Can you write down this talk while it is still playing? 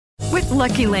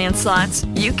Lucky Land Slots,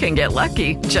 you can get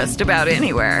lucky just about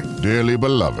anywhere. Dearly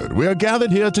beloved, we are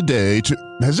gathered here today to...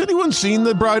 Has anyone seen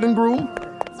the bride and groom?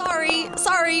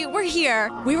 Sorry, we're here.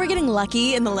 We were getting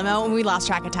lucky in the limo and we lost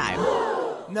track of time.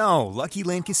 No, Lucky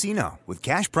Land Casino, with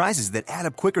cash prizes that add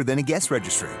up quicker than a guest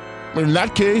registry. In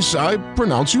that case, I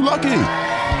pronounce you lucky.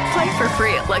 Play for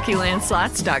free at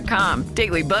LuckyLandSlots.com.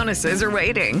 Daily bonuses are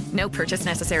waiting. No purchase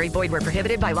necessary. Void where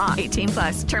prohibited by law.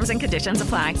 18+. Terms and conditions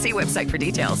apply. See website for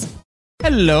details.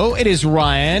 Hello, it is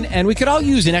Ryan, and we could all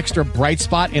use an extra bright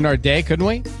spot in our day, couldn't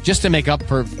we? Just to make up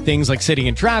for things like sitting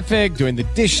in traffic, doing the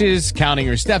dishes, counting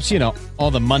your steps, you know,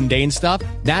 all the mundane stuff.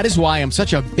 That is why I'm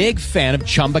such a big fan of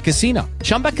Chumba Casino.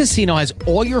 Chumba Casino has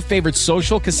all your favorite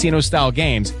social casino-style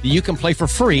games that you can play for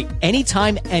free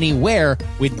anytime, anywhere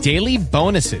with daily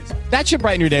bonuses. That should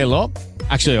brighten your day a little.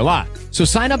 Actually, a lot. So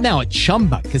sign up now at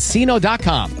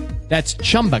ChumbaCasino.com. That's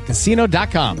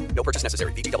ChumbaCasino.com. No purchase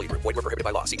necessary. VGW Group. Void where prohibited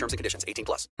by law. See terms and conditions.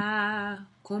 18+.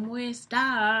 ¿Cómo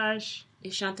estás?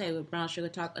 It's Shantae with Brown Sugar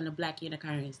Talk on the Black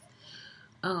Unicorns.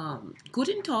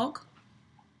 Guten Tag.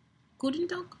 Guten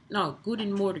Tag? No,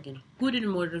 Guten Morgen. Guten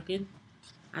Morgen.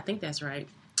 I think that's right.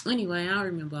 Anyway, I don't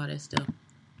remember all that stuff.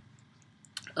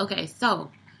 Okay,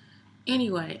 so,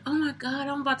 anyway. Oh my God,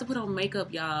 I'm about to put on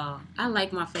makeup, y'all. I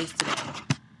like my face today.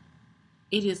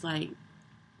 It is like...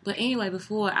 But anyway,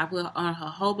 before I put on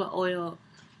jojoba oil,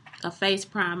 a face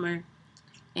primer,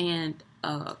 and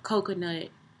a coconut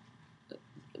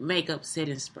makeup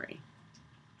setting spray.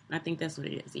 I think that's what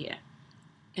it is, yeah.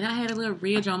 And I had a little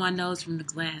ridge on my nose from the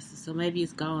glasses, so maybe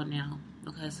it's gone now.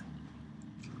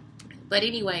 But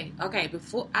anyway, okay,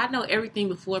 before I know everything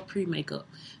before pre-makeup.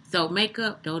 So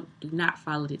makeup, do not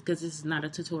follow this because this is not a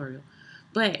tutorial.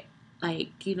 But,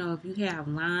 like, you know, if you have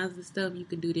lines and stuff, you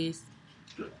can do this.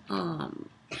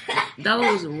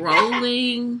 Those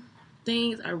rolling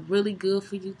things are really good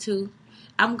for you too.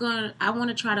 I want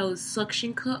to try those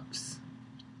suction cups.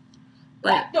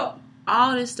 But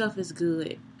all this stuff is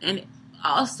good. And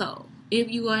also,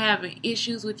 if you are having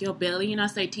issues with your belly, and I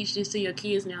say teach this to your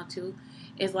kids now too.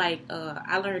 It's like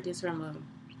I learned this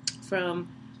from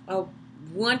a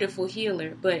wonderful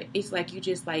healer, but it's like you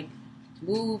just like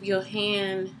move your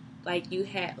hand like you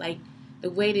had like the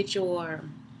way that your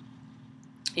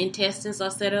intestines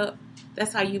are set up.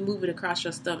 That's how you move it across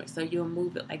your stomach. So you'll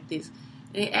move it like this.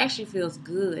 And it actually feels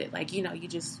good. Like, you know, you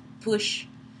just push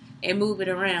and move it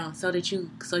around so you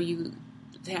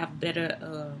have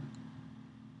better,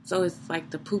 so it's like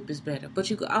the poop is better. But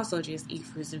you could also just eat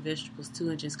fruits and vegetables too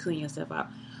and just clean yourself out.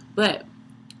 But,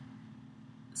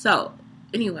 so,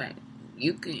 anyway,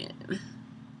 you can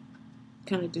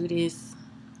kind of do this.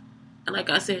 And like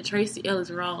I said, Tracy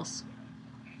Ellis Ross,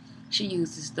 she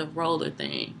uses the roller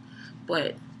thing.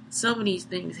 But some of these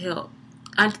things help.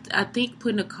 I think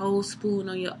putting a cold spoon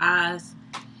on your eyes,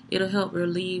 it'll help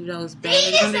relieve those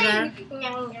bags under there.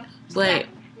 But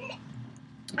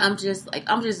I'm just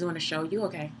going to show you,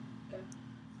 okay?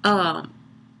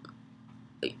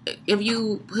 If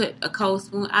you put a cold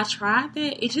spoon, I tried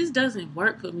that. It just doesn't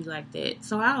work for me like that.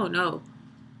 So I don't know.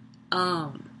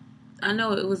 I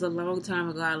know it was a long time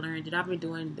ago I learned it. I've been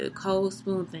doing the cold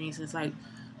spoon thing since like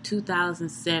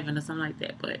 2007 or something like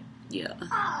that. But yeah,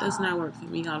 does not work for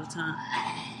me all the time.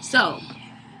 So,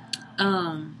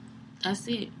 that's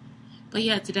it. But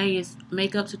yeah, today is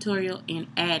makeup tutorial in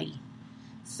Addy.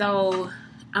 So,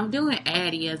 I'm doing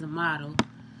Addy as a model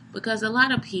because a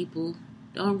lot of people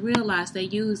don't realize they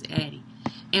use Addy.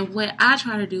 And what I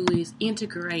try to do is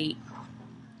integrate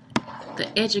the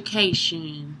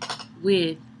education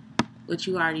with what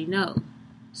you already know.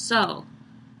 So,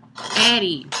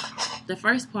 Addy, the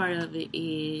first part of it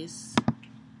is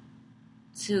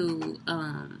to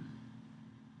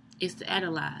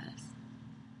analyze.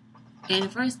 And the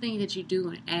first thing that you do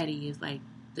in Addy is like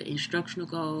the instructional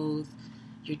goals,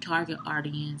 your target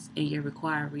audience, and your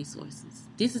required resources.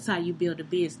 This is how you build a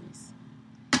business.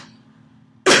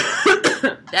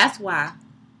 That's why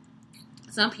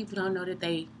some people don't know that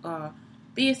they are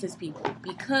business people,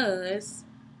 because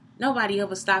nobody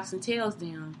ever stops and tells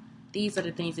them these are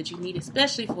the things that you need,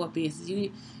 especially for a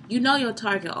business. You know your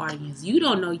target audience. You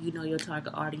don't know you know your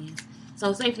target audience.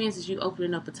 So say, for instance, you're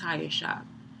opening up a tire shop,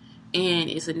 and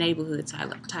it's a neighborhood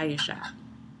tire shop,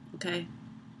 okay?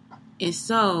 And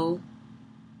so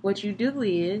what you do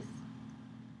is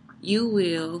you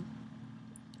will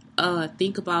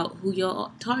think about who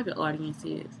your target audience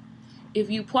is. If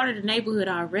you part of the neighborhood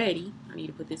already, I need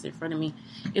to put this in front of me.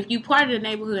 If you part of the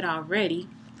neighborhood already,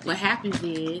 what happens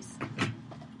is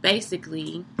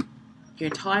basically your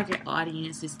target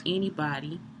audience is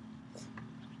anybody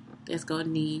that's going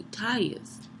to need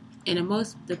tires. And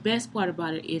the best part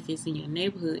about it, if it's in your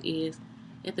neighborhood, is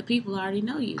that the people already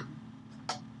know you.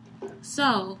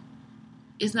 So,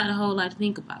 it's not a whole lot to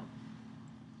think about.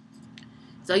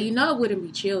 So, you know it wouldn't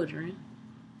be children.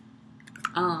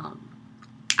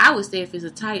 I would say if it's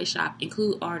a tire shop,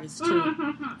 include artists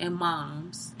too, and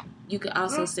moms. You could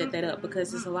also set that up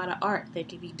because there's a lot of art that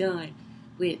can be done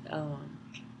with,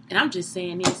 and I'm just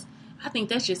saying this, I think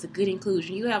that's just a good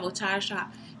inclusion. You have a tire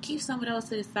shop, keep some of those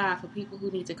to the side for people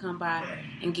who need to come by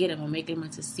and get them and make them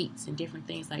into seats and different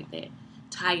things like that.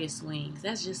 Tire swings,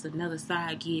 that's just another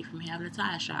side gig from having a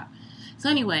tire shop. So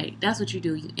anyway, that's what you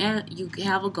do. You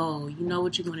have a goal. You know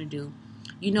what you're going to do.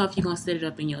 You know if you're going to set it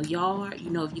up in your yard. You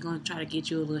know if you're going to try to get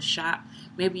you a little shop.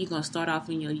 Maybe you're going to start off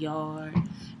in your yard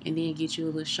and then get you a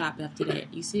little shop after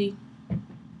that. You see?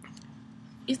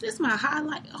 Is this my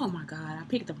highlight? Oh my God, I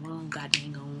picked the wrong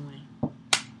goddamn one.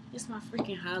 It's my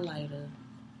freaking highlighter.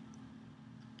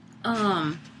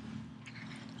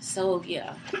 So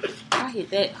yeah, I hit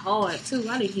that hard too.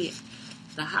 I didn't hit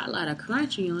the highlighter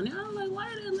crunchy on it. I was like, why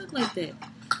did it look like that?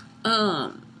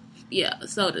 Yeah,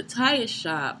 so the tire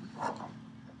shop,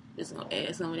 just gonna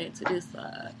add some of that to this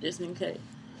side, just in case.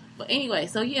 But anyway,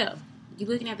 so yeah, you're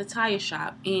looking at the tire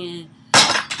shop, and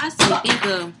I still think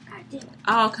of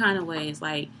all kind of ways,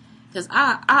 like, because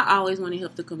I always want to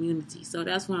help the community, so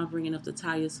that's why I'm bringing up the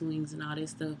tire swings and all that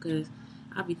stuff, because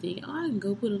I be thinking, I can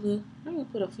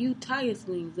put a few tire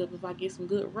swings up if I get some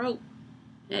good rope.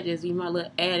 That just be my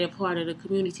little added part of the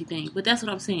community thing. But that's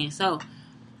what I'm saying. So,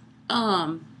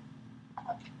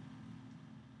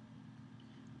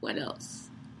 what else?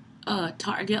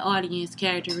 Target audience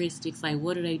characteristics. Like,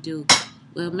 what do they do?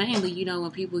 Well, mainly,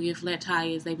 when people get flat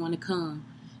tires, they want to come.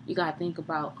 You got to think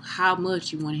about how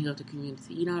much you want to help the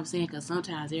community. You know what I'm saying? Because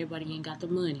sometimes everybody ain't got the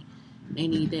money. They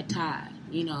need that tire,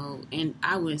 and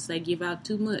I wouldn't say give out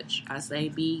too much. I say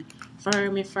be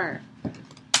firm and fair.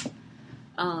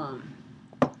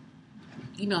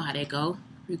 You know how that go.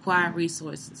 Required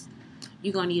resources.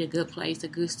 You're going to need a good place, a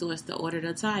good source to order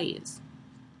the tires.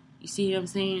 You see what I'm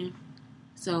saying?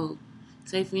 So,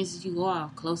 say for instance you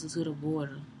are closer to the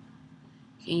border.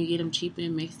 Can you get them cheaper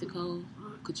in Mexico?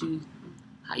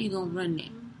 How you going to run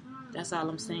that? That's all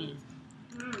I'm saying.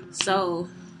 So,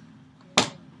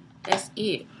 that's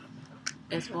it.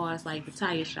 As far as like the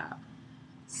tire shop.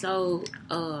 So,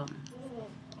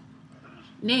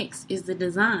 next is the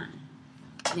design.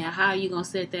 Now, how are you going to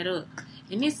set that up?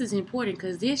 And this is important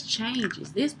because this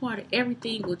changes. This part of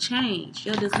everything will change.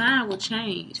 Your design will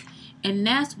change. And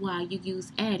that's why you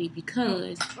use Addy,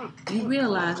 because you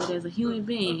realize that as a human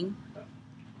being,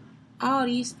 all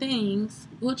these things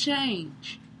will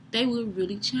change. They will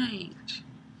really change.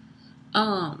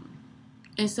 And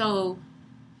so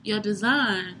your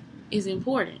design is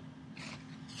important.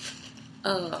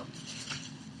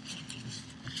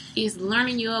 It's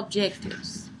learning your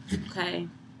objectives. Okay?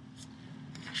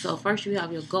 So first you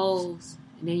have your goals,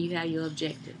 and then you have your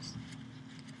objectives.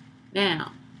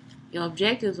 Now, your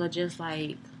objectives are just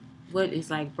like what it's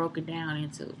like broken down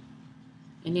into.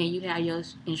 And then you have your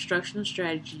instructional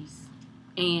strategies.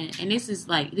 And this is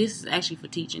actually for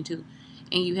teaching too.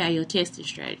 And you have your testing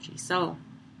strategy. So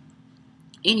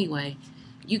anyway,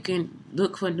 you can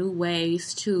look for new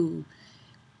ways to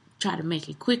try to make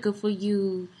it quicker for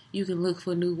you. You can look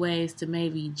for new ways to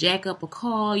maybe jack up a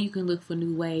car. You can look for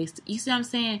new ways you see what I'm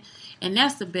saying? And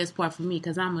that's the best part for me,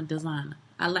 because I'm a designer.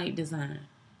 I like design.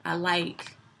 I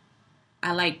like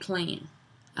playing.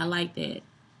 I like that.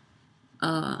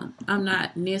 I'm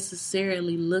not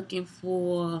necessarily looking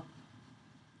for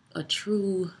a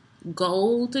true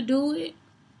goal to do it.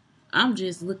 I'm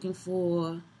just looking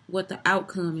for what the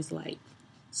outcome is like,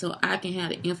 so I can have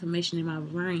the information in my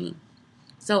brain.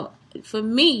 So for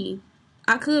me,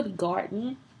 I could be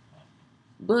gardening,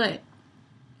 but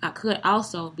I could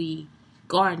also be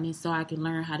gardening so I can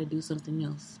learn how to do something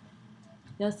else.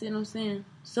 You see what I'm saying?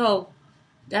 So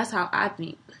that's how I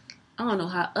think. I don't know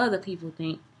how other people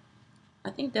think. I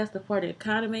think that's the part that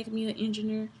kind of makes me an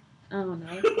engineer. I don't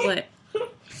know. But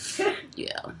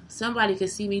yeah, somebody could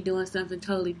see me doing something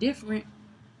totally different,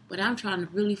 but I'm trying to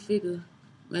really figure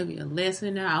maybe a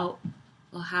lesson out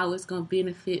or how it's going to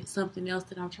benefit something else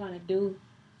that I'm trying to do.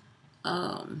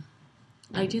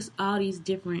 Like just all these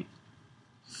different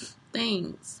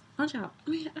things. I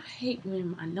hate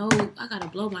when I gotta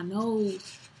blow my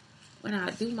nose when I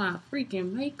do my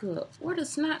freaking makeup. Where does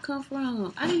snot come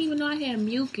from? I didn't even know I had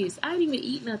mucus. I didn't even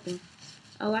eat nothing.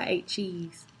 Oh, I ate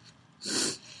cheese.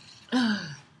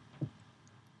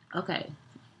 Okay.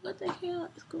 What the hell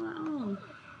is going on?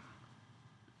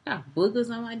 I got boogers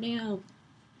on my damn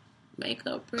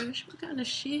makeup brush. What kind of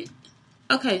shit?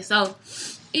 Okay, so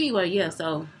anyway, yeah,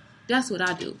 so that's what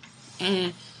I do.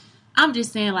 And I'm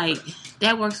just saying, like,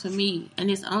 that works for me.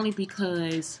 And it's only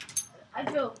because,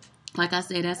 like I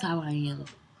said, that's how I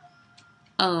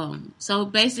am. So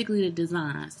basically the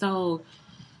design. So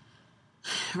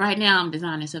right now I'm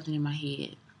designing something in my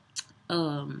head.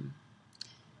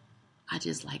 I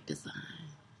just like design.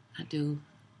 I do.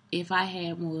 If I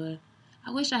had more,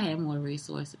 I wish I had more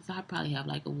resources. I'd probably have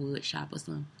like a wood shop or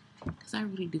something. Because I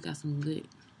really do got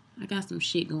I got some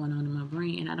shit going on in my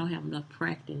brain and I don't have enough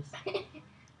practice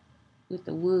with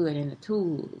the wood and the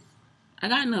tools. I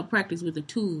got enough practice with the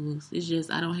tools. It's just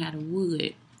I don't have the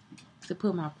wood to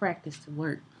put my practice to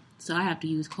work. So I have to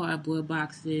use cardboard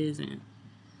boxes and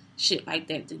shit like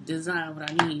that to design what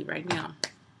I need right now.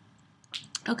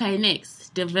 Okay,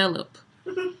 next, develop.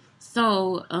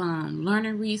 So,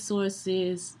 learning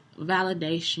resources,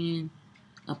 validation,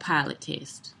 a pilot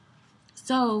test.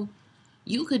 So,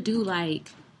 you could do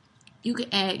like, you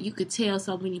could tell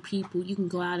so many people, you can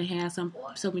go out and have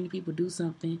so many people do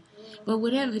something. But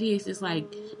whatever it is, it's like,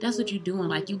 that's what you're doing.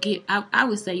 Like, I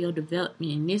would say your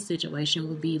development in this situation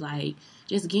would be like,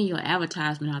 just getting your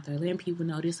advertisement out there, letting people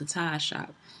know this is a tire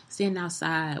shop, sitting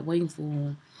outside, waiting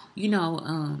for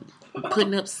them,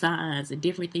 putting up signs and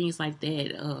different things like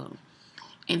that.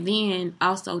 And then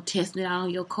also testing it out on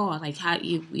your car. Like how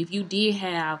if you did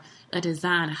have a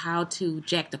design of how to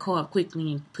jack the car up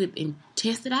quickly and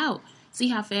test it out. See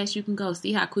how fast you can go.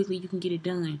 See how quickly you can get it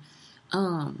done.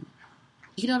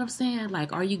 You know what I'm saying?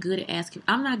 Like, are you good at asking?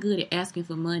 I'm not good at asking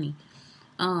for money.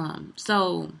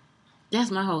 So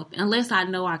that's my whole thing. Unless I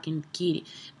know I can get it.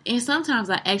 And sometimes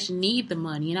I actually need the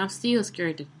money and I'm still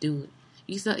scared to do it.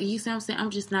 You see what I'm saying? I'm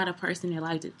just not a person that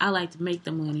I like to make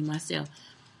the money myself.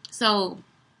 So,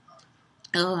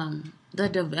 the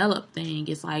develop thing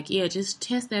is like, yeah, just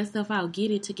test that stuff out.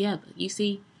 Get it together. You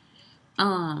see?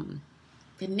 The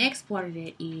next part of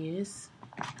that is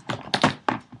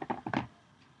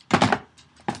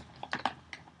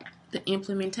the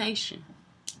implementation.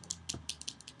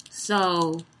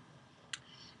 So,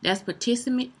 that's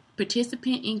participant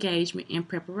engagement and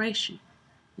preparation.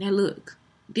 Now look,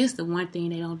 this is the one thing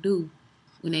they don't do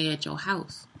when they at your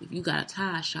house. If you got a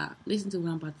tire shop, listen to what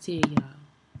I'm about to tell y'all.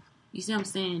 You see what I'm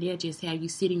saying? They'll just have you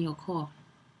sit in your car.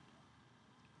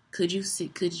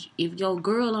 If your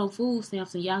girl on food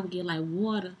stamps and y'all can get like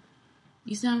water,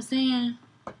 you see what I'm saying?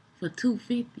 For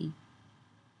 $2.50.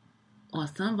 Or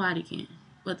somebody can.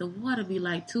 But the water be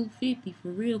like $2.50 for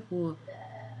real for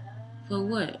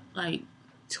what? Like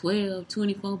 12,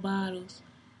 24 bottles.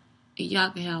 And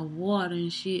y'all can have water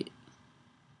and shit.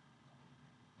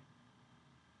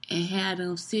 And have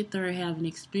them sit there and have an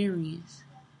experience.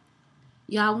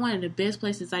 Y'all, one of the best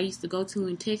places I used to go to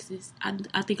in Texas,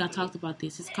 I think I talked about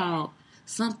this. It's called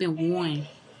Something One.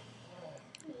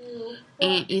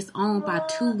 And it's owned by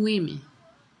 2 women.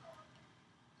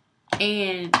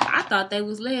 And I thought they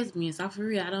was lesbians. For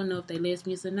real, I don't know if they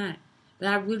lesbians or not. But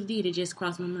I really did. It just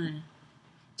crossed my mind.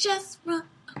 Just run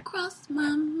across my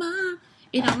mind.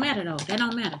 It don't matter, though. That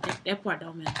don't matter. That part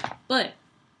don't matter. But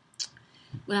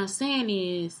what I'm saying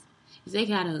is they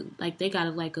got a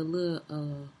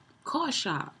little car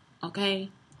shop,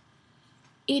 okay?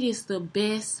 It is the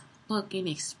best fucking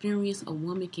experience a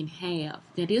woman can have.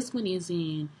 Now this one is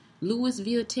in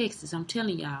Louisville, Texas. I'm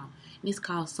telling y'all. And it's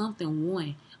called Something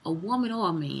One. A woman or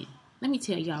a man. Let me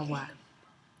tell y'all why.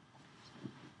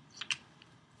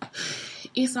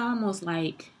 It's almost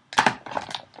like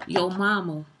your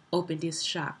mama opened this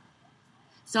shop.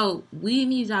 So we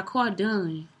needed our car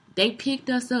done. They picked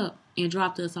us up and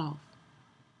dropped us off.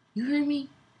 You hear me?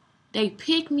 They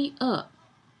picked me up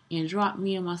and dropped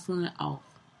me and my son off.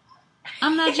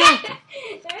 I'm not joking.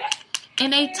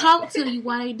 And they talk to you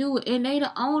while they do it. And they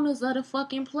the owners of the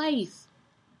fucking place.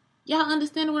 Y'all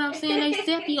understand what I'm saying? They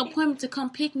set the appointment to come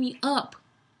pick me up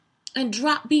and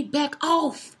drop me back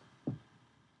off.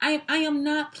 I am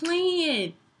not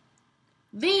playing.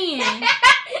 Then,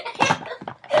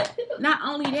 not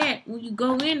only that, when you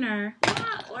go in there,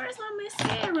 where's my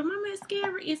mascara? My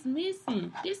mascara is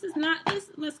missing. This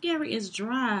mascara is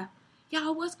dry.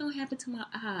 Y'all, what's going to happen to my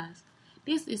eyes?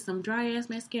 This is some dry ass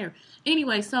mascara.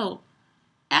 Anyway, so,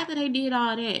 after they did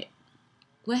all that,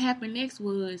 what happened next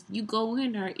was, you go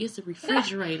in there, it's a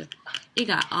refrigerator. It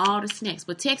got all the snacks.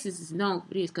 But Texas is known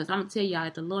for this, because I'm going to tell y'all,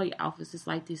 at the lawyer office, it's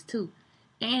like this too.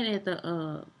 And at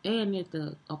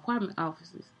the apartment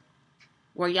offices,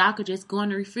 where y'all could just go in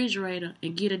the refrigerator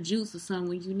and get a juice or something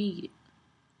when you need it.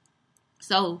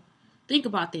 So, think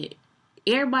about that.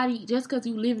 Everybody, just because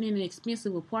you living in an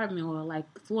expensive apartment or like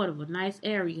sort of a nice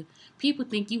area, people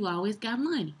think you always got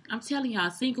money. I'm telling y'all,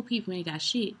 single people ain't got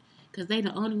shit. Because they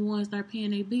the only ones that are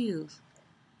paying their bills.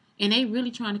 And they really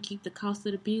trying to keep the cost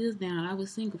of the bills down. I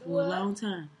was single for a long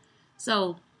time.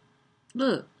 So,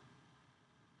 look,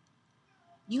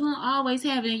 you don't always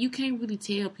have it, and you can't really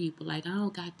tell people, like, I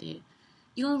don't got that.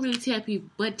 You don't really tell people,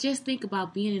 but just think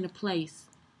about being in a place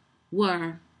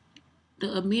where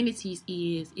the amenities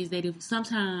is that if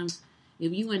sometimes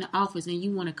if you in the office and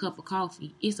you want a cup of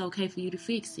coffee, it's okay for you to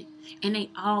fix it. And they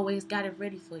always got it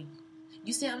ready for you.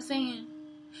 You see what I'm saying?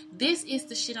 This is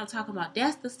the shit I'm talking about.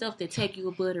 That's the stuff that take you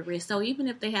above the rest. So even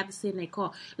if they have to sit in their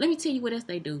car, let me tell you what else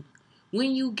they do.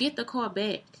 When you get the car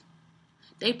back,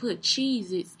 they put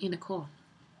Cheez-Its in the car.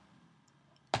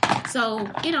 So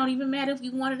it don't even matter if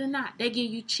you want it or not. They give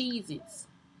you Cheez-Its.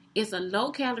 It's a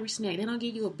low-calorie snack. They don't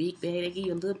give you a big bag. They give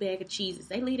you a little bag of Cheez-Its.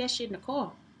 They leave that shit in the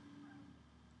car.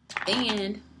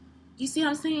 And you see what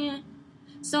I'm saying?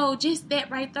 So just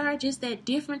that right there, just that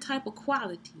different type of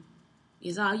quality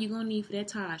is all you're going to need for that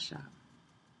tire shop.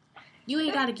 You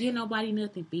ain't got to give nobody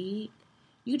nothing big.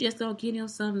 You just going to give them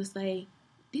something to say,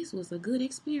 this was a good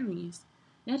experience.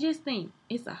 Now just think,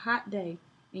 it's a hot day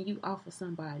and you offer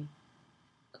somebody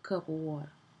a cup of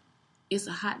water. It's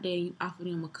a hot day and you offer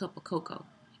them a cup of cocoa.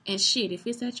 And shit, if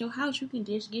it's at your house, you can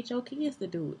just get your kids to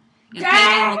do it. And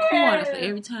pay them a quarter for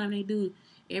every time they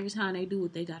do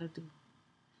what they gotta do.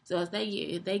 So if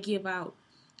they give out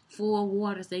 4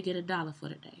 waters, they get $1 for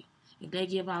the day. If they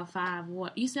give out 5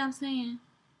 waters, you see what I'm saying?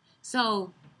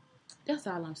 So that's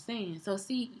all I'm saying. So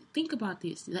see, think about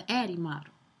this, the Addy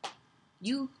model.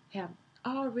 You have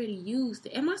already used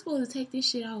it. Am I supposed to take this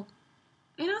shit off?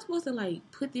 Ain't I supposed to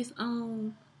like put this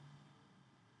on?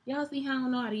 Y'all see how I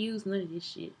don't know how to use none of this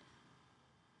shit.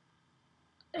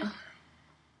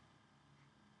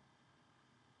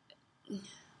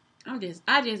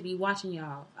 I just be watching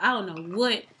y'all. I don't know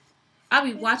what. I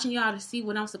be watching y'all to see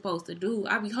what I'm supposed to do.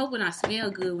 I be hoping I smell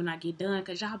good when I get done,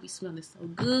 because y'all be smelling so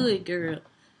good, girl.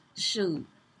 Shoot.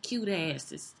 Cute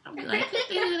asses. I be like, what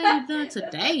the hell have you done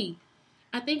today?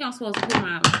 I think I'm supposed to put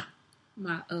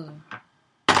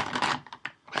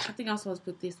I think I'm supposed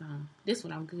to put this on. This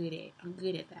one I'm good at. I'm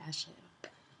good at the eyeshadow.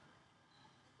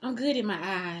 I'm good at my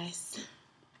eyes.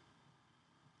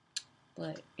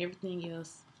 But everything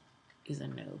else is a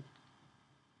no.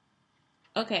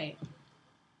 Okay.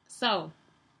 So,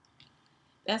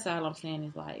 that's all I'm saying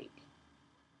is like,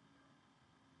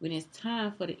 when it's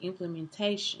time for the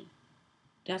implementation,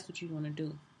 that's what you want to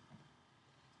do.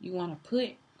 You want to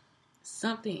put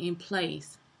something in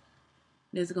place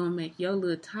that's going to make your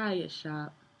little tire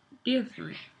shop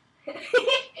different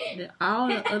than all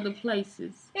the other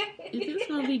places. Is this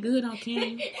going to be good on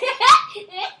camera?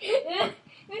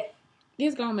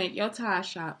 This going to make your tire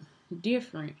shop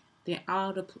different than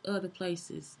all the other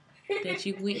places that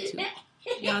you went to.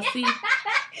 Y'all see?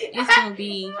 It's going to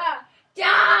be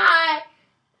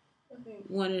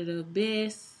one of the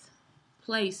best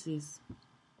places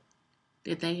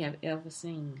that they have ever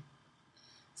seen.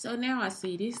 So now I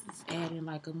see this is adding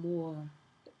like a more...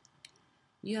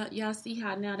 Y'all see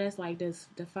how now that's like this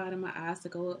defining my eyes to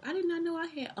go up. I did not know I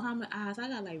had almond eyes. I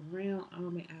got like round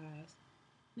almond eyes.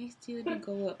 They still do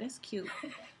go up. That's cute.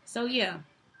 So yeah,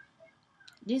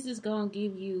 this is gonna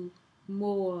give you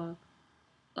more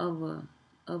of a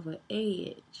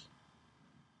edge,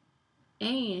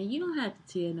 and you don't have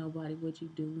to tell nobody what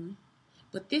you're doing.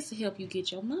 But this will help you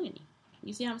get your money.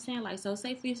 You see what I'm saying? Like, so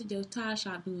say for instance your tire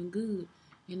shop doing good,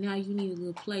 and now you need a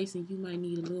little place, and you might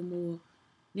need a little more.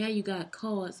 Now you got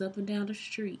cars up and down the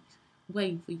street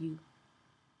waiting for you,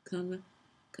 coming,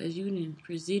 cause you done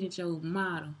presented your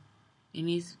model, and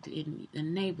it's in the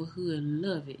neighborhood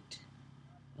love it.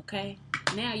 Okay,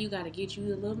 now you gotta get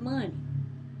you a little money,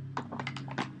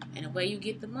 and the way you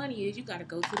get the money is you gotta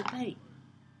go to the bank.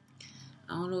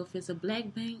 I don't know if it's a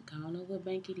black bank. I don't know what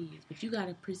bank it is, but you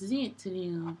gotta present to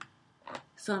them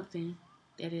something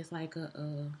that is like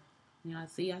a you know,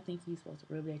 see, I think you're supposed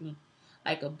to rub that in.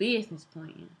 Like a business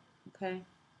plan, okay?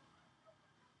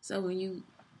 So when you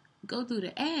go through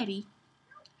the Addy,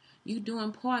 you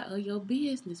doing part of your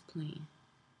business plan.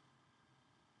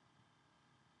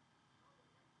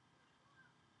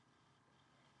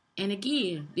 And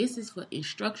again, this is for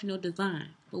instructional design.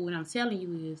 But what I'm telling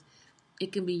you is,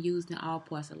 it can be used in all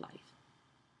parts of life.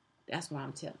 That's what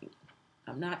I'm telling you.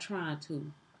 I'm not trying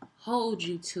to hold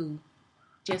you to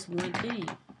just one thing.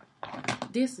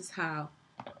 This is how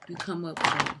you come up with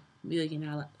 $1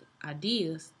 million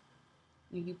ideas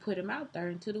and you put them out there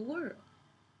into the world.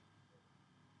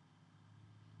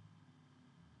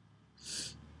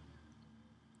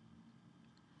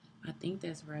 I think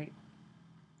that's right.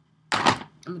 I'm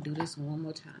going to do this one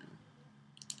more time,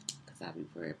 because I'll be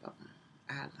worried about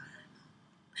my eyeliner.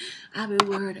 I'll be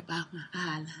worried about my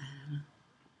eyeliner.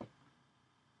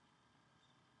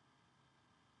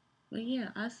 But yeah,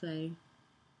 I say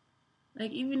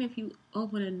Like, even if you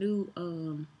open a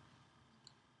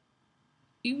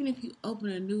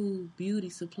new beauty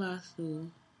supply store,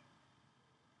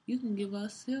 you can give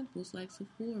out samples like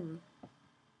Sephora.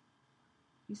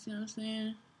 You see what I'm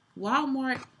saying?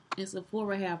 Walmart and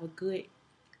Sephora have a good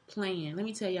plan. Let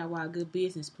me tell y'all why a good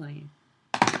business plan.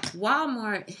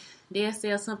 Walmart, they'll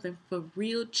sell something for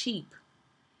real cheap.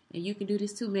 And you can do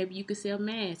this too. Maybe you can sell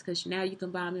masks because now you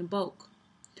can buy them in bulk.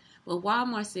 But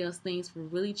Walmart sells things for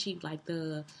really cheap, like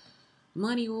the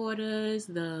money orders,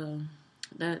 the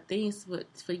things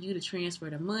for you to transfer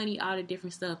the money, all the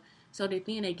different stuff. So that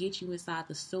then they get you inside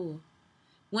the store.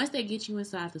 Once they get you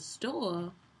inside the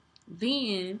store,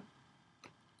 then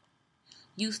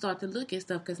you start to look at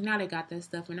stuff because now they got that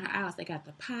stuff in the house. They got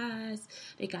the pies,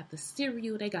 they got the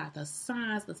cereal, they got the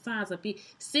signs. The signs are big.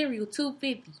 Cereal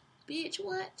 $2.50. Bitch,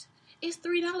 what? It's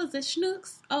 $3 at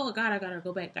Schnucks. Oh God, I gotta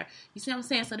go back there. You see what I'm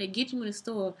saying? So they get you in the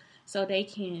store so they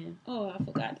can. Oh, I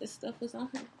forgot this stuff was on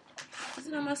here. Is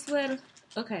it on my sweater?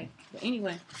 Okay, but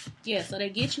anyway, yeah. So they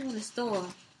get you in the store.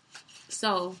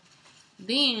 So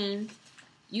then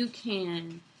you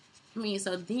can.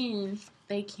 So then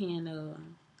they can.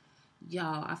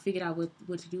 Y'all, I figured out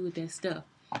what to do with that stuff.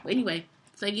 But anyway,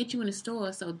 so they get you in the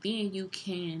store, so then you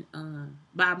can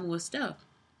buy more stuff.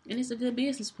 And it's a good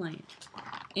business plan.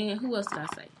 And who else did I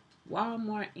say?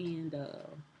 Walmart and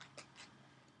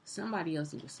somebody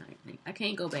else did the same thing. I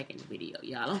can't go back in the video,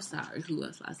 y'all. I'm sorry. Who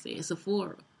else I said?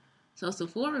 Sephora. So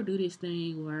Sephora do this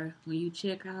thing where when you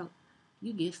check out,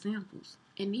 you get samples.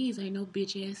 And these ain't no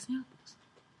bitch ass samples.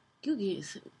 You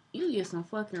get some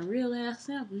fucking real ass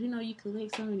samples. You know, you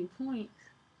collect so many points,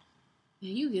 and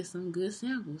you get some good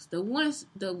samples. The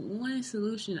one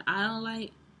solution I don't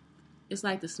like is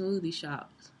like the smoothie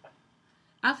shops.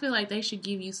 I feel like they should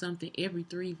give you something every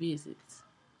 3 visits.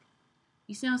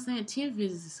 You see what I'm saying? 10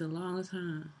 visits is a long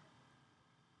time.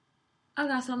 I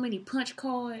got so many punch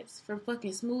cards from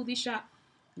fucking smoothie shop.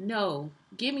 No,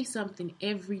 give me something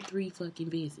every 3 fucking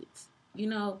visits. You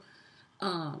know,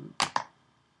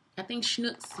 I think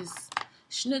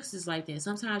Schnucks is like that.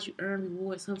 Sometimes you earn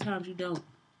rewards, sometimes you don't.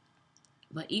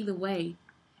 But either way,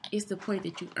 it's the point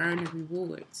that you earn the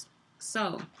rewards.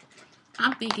 So,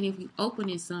 I'm thinking if you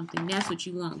opening something, that's what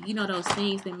you want. You know those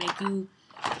things that make you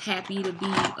happy to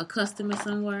be a customer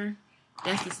somewhere?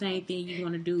 That's the same thing you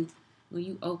want to do when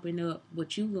you open up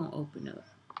what you gonna open up.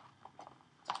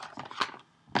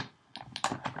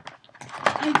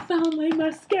 I found my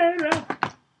mascara.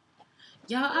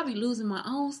 Y'all, I be losing my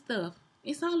own stuff.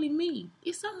 It's only me.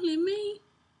 It's only me.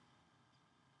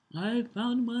 I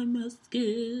found my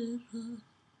mascara.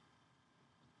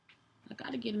 I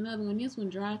gotta get another one. This one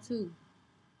dry too.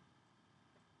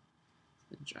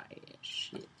 Dry ass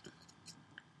shit.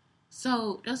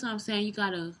 So, that's what I'm saying. You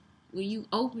gotta, when you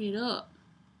open it up,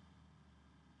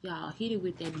 y'all hit it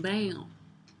with that bam.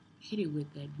 Hit it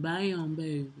with that bam,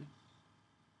 baby.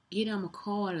 Get them a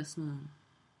card or something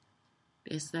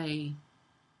that say,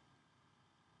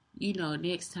 you know,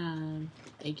 next time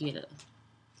they get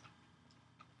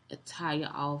a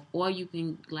tire off, or you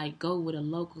can like go with a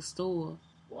local store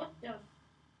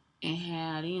and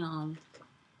have them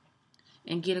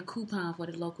and get a coupon for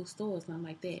the local store or something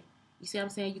like that. You see what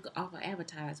I'm saying? You could offer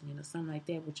advertisement or something like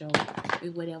that with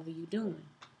whatever you're doing.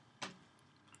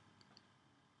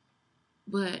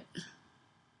 But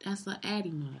that's an Addy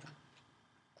model.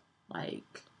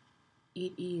 Like,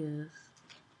 it is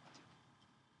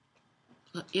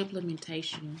an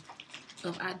implementation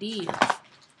of ideas.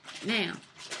 Now,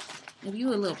 if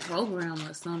you're a little programmer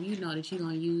or something, you know that you're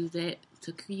going to use that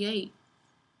to create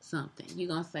something. You're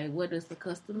going to say, what does the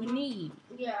customer need?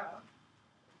 Yeah.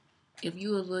 If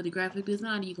you're a little graphic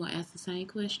designer, you're going to ask the same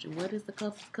question. What does the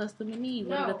customer need?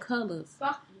 What are the colors?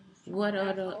 What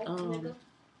are the,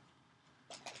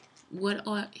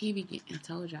 he be getting, I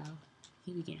told y'all,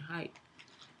 he be getting hyped.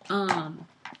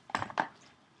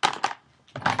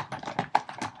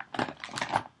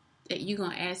 That you're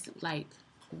going to ask, like,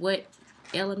 what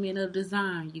element of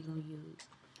design you going to use.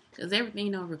 Because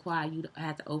everything don't require you to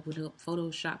have to open up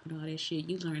Photoshop and all that shit.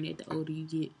 You learn that the older you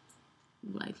get.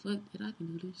 You're like, fuck it, I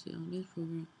can do this shit on this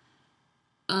program.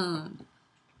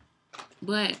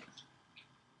 But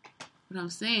what I'm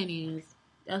saying is,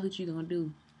 that's what you're going to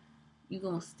do. You're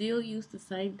going to still use the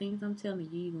same things I'm telling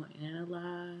you. You're going to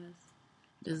analyze,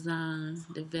 design,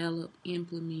 develop,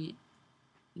 implement.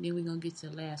 And then we're going to get to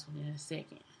the last one in a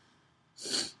second.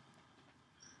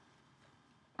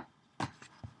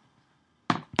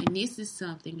 And this is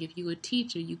something, if you're a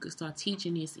teacher, you could start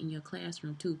teaching this in your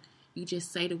classroom too. You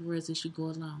just say the words as you go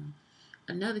along.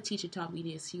 Another teacher taught me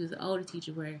this. She was an older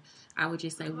teacher where I would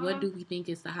just say, what do we think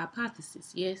is the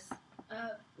hypothesis? Yes?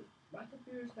 My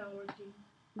computer's not working.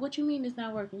 What you mean it's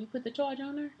not working? You put the charge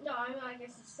on there? No, I mean like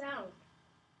it's the sound.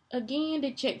 Again,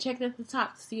 to check at the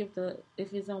top to see if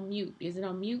it's on mute. Is it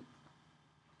on mute?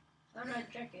 I'm gonna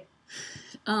check it.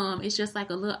 It's just like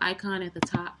a little icon at the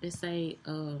top that say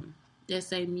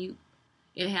mute.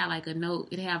 It have like a note.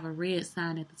 It have a red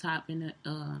sign at the top in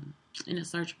the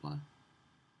search bar.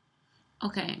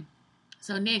 Okay,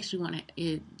 so next you want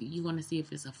to see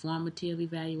if it's a formative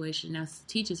evaluation. Now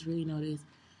teachers really know this.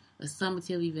 A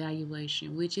summative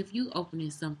evaluation, which if you opening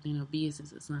something or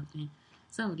business or something,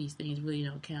 some of these things really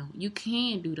don't count. You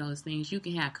can do those things. You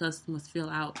can have customers fill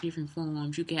out different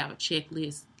forms. You can have a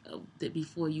checklist that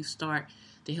before you start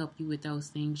to help you with those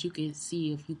things. You can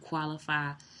see if you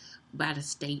qualify by the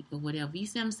state or whatever. You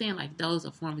see what I'm saying? Like those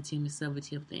are formative and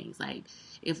summative things. Like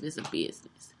if it's a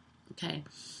business, okay.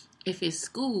 If it's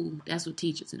school, that's what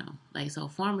teachers know. Like so,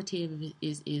 formative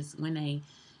is when they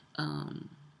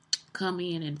come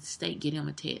in and the state get them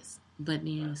a test. But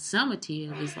then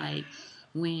summative is like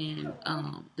when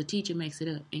the teacher makes it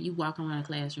up and you walk around the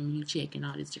classroom and you check and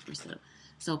all this different stuff.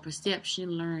 So perception,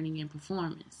 learning, and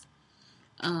performance.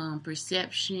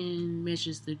 Perception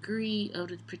measures the degree of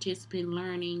the participant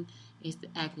learning. It's the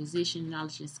acquisition,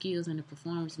 knowledge, and skills, and the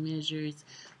performance measures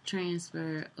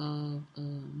transfer of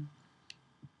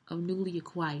newly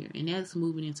acquired. And that's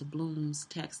moving into Bloom's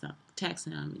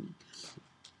taxonomy.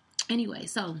 Anyway,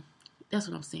 so that's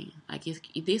what I'm saying. Like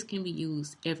this can be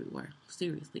used everywhere,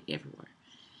 seriously everywhere.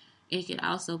 It can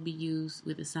also be used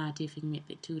with a scientific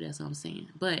method too. That's what I'm saying.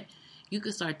 But you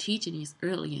can start teaching this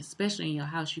early, especially in your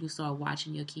house. You can start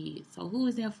watching your kids. So who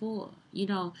is that for? You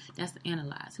know, that's to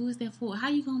analyze. Who is that for? How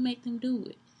you gonna make them do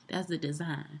it? That's the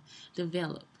design,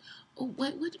 develop. Oh,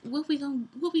 what we gonna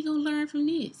learn from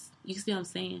this? You see what I'm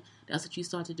saying? That's what you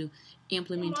start to do.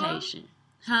 Implementation,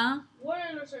 Mom, what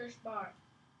in the search bar?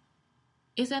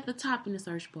 It's at the top in the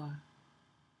search bar.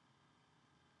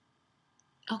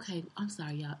 Okay, I'm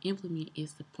sorry, y'all. Implement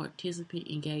is the participant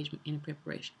engagement and the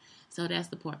preparation. So that's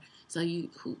the part. So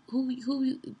who we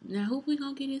gonna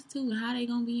get this to, and how they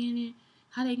gonna be in it?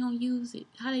 How they gonna use it?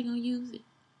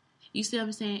 You see what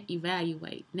I'm saying?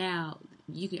 Evaluate. Now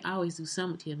you can always do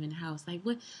summative in the house. Like,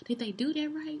 what did they do that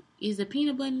right? Is the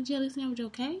peanut butter and jelly sandwich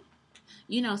okay?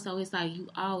 You know, so it's like you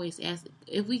always ask,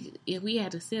 if we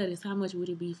had to sell this, how much would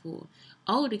it be for?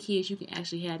 Older kids, you can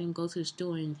actually have them go to the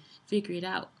store and figure it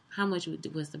out. How much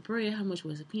was the bread? How much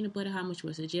was the peanut butter? How much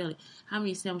was the jelly? How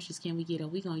many sandwiches can we get? Are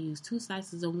we gonna use 2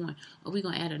 slices of one? Are we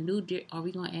gonna add a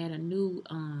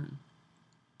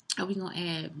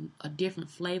different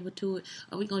flavor to it?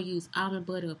 Are we gonna use almond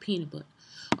butter or peanut butter?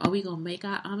 Are we gonna make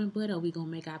our almond butter or are we gonna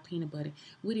make our peanut butter?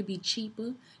 Would it be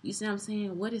cheaper? You see what I'm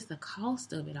saying? What is the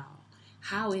cost of it all?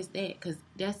 How is that? Because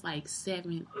that's like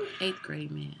 7th, 8th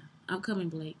grade math. I'm coming,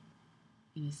 Blake,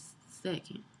 in a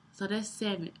second. So that's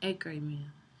 7th, 8th grade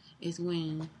math. Is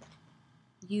when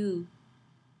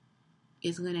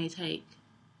they take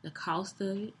the cost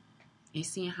of it and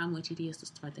seeing how much it is to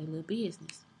start their little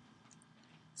business.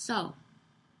 So,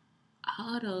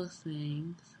 all those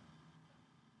things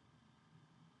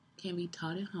can be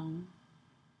taught at home.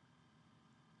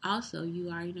 Also, you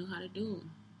already know how to do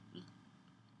them.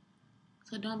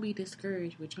 So don't be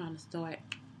discouraged with trying to start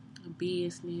a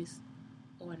business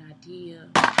or an idea,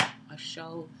 a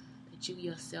show that you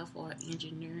yourself are an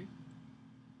engineer,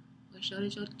 or show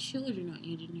that your children are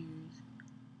engineers.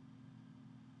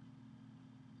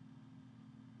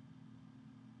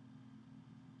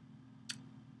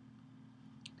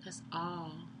 That's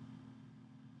all.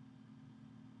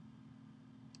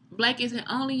 Blake, is it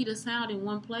only the sound in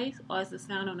one place, or is the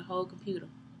sound on the whole computer?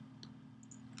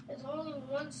 It's only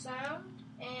one sound,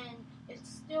 and it's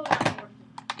still not working.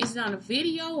 Is it on a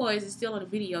video, or is it still on a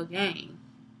video game?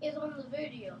 It's on the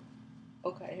video.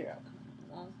 Okay, here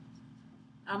I come.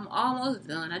 I'm almost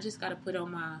done. I just got to put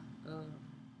on my...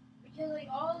 Because, like,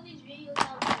 all of these videos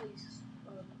have voice.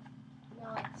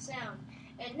 Like, sound.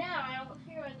 And now I don't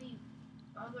hear any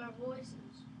other voices.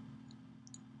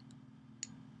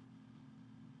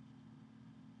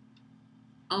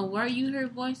 Where you hear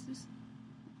voices?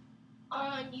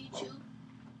 On YouTube.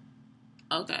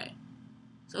 Okay.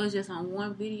 So it's just on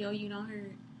one video you don't hear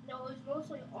it? No, it's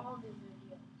mostly all the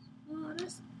videos. Oh,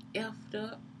 that's effed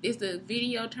up. Is the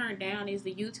video turned down? Is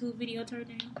the YouTube video turned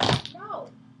down? No.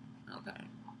 Okay.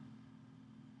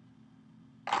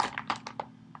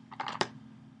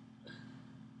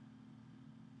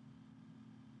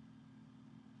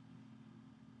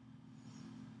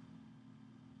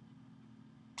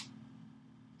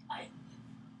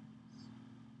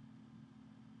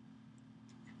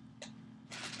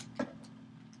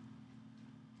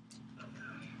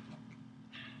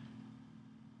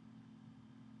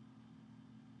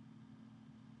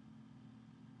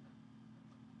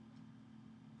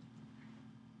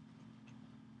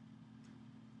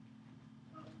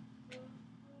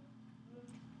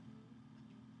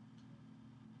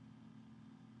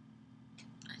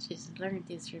 just learned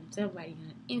this from somebody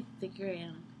on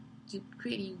Instagram. You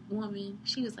pretty woman.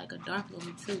 She was like a dark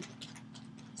woman too.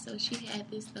 So she had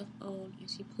this stuff on and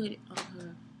she put it on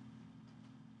her.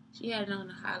 She had it on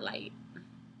the highlight.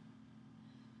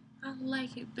 I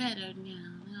like it better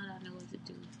now. Now I know what to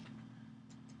do.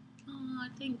 Oh,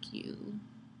 thank you.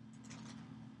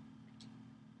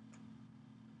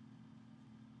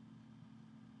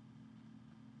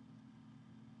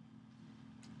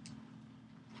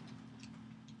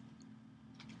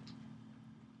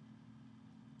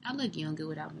 I look younger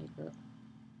without makeup.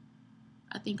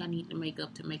 I think I need the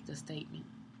makeup to make the statement.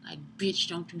 Like, bitch,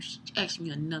 don't you ask me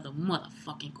another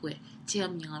motherfucking question. Tell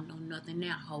me I don't know nothing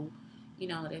now, hoe. You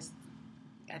know,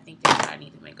 I think that's what I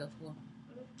need to make up for.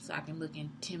 So I can look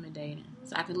intimidating.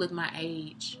 So I can look my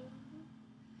age.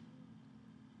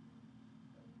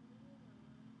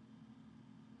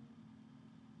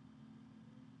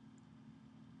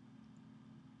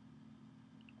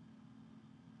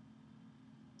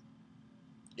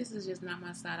 This is just not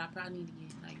my side. I probably need to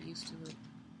get, like, used to it.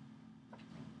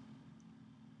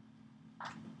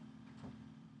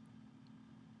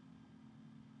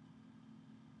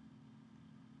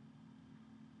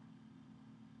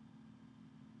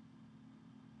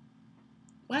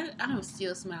 Why? I'm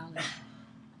still smiling.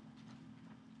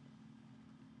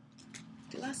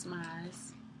 Do I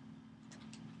smize?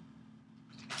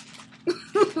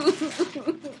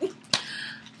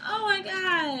 Oh my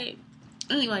God.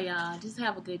 Anyway, y'all, just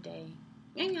have a good day.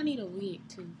 Maybe I need a wig,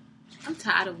 too. I'm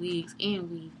tired of wigs and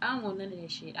weave. I don't want none of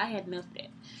that shit. I had enough of that.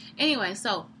 Anyway,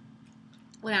 so,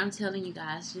 what I'm telling you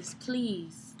guys, just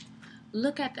please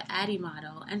look at the Addy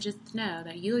model and just know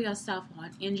that you yourself are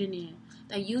an engineer,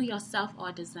 that you yourself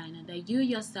are a designer, that you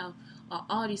yourself are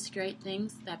all these great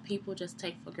things that people just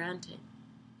take for granted.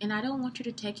 And I don't want you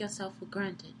to take yourself for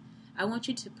granted. I want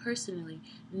you to personally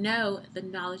know the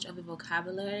knowledge of the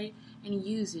vocabulary and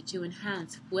use it to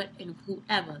enhance what and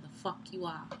whoever the fuck you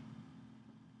are.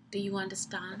 Do you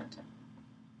understand?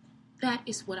 That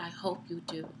is what I hope you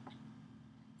do.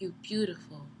 You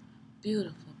beautiful,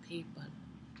 beautiful people.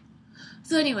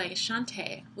 So anyway,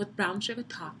 Shantae with Brown Sugar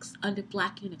Talks under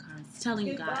Black Unicorns telling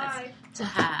you guys to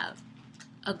have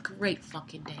a great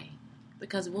fucking day.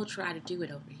 Because we'll try to do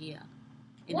it over here.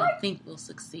 And I think we'll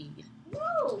succeed.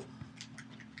 No.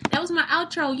 That was my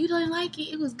outro. You didn't like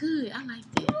it? It was good. I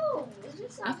liked it. No. It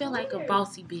just sounds I feel like a weird.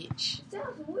 bossy bitch. It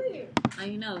sounds weird. I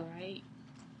know, right?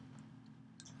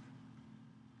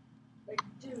 Like,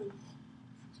 dude.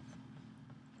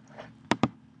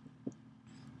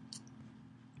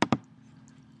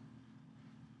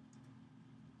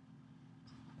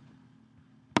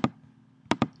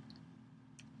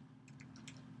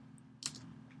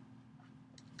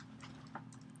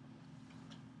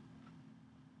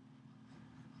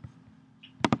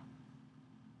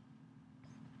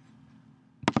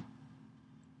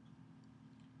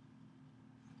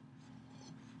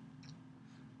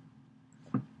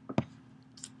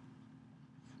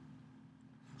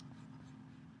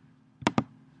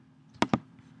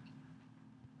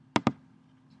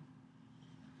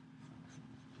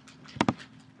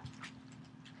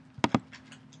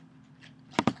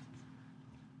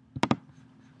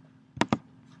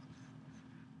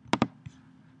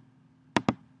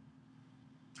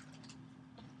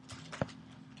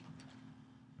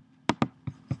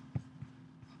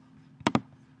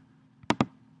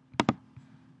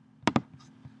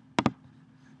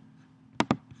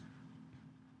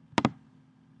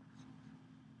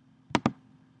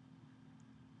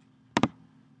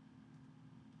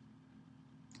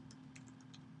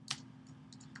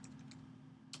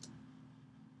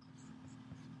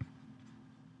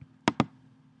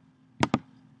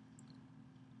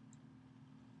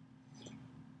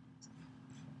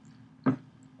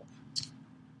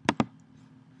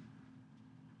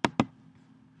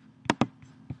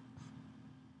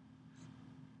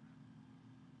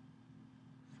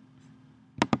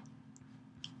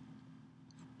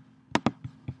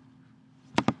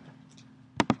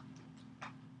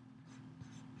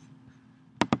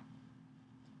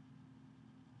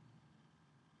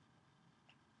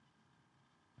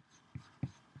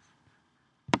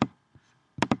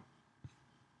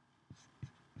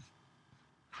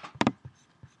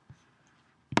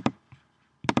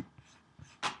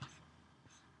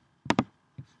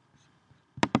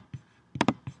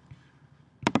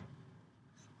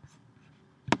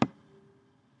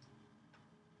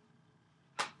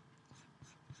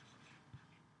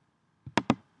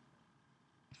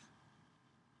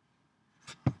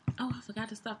 Oh, I forgot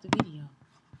to stop the video.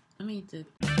 I mean to...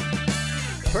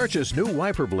 Purchase new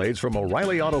wiper blades from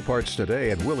O'Reilly Auto Parts today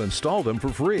and we'll install them for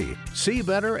free. See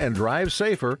better and drive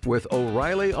safer with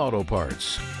O'Reilly Auto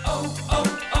Parts. Oh,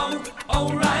 oh, oh,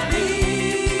 O'Reilly.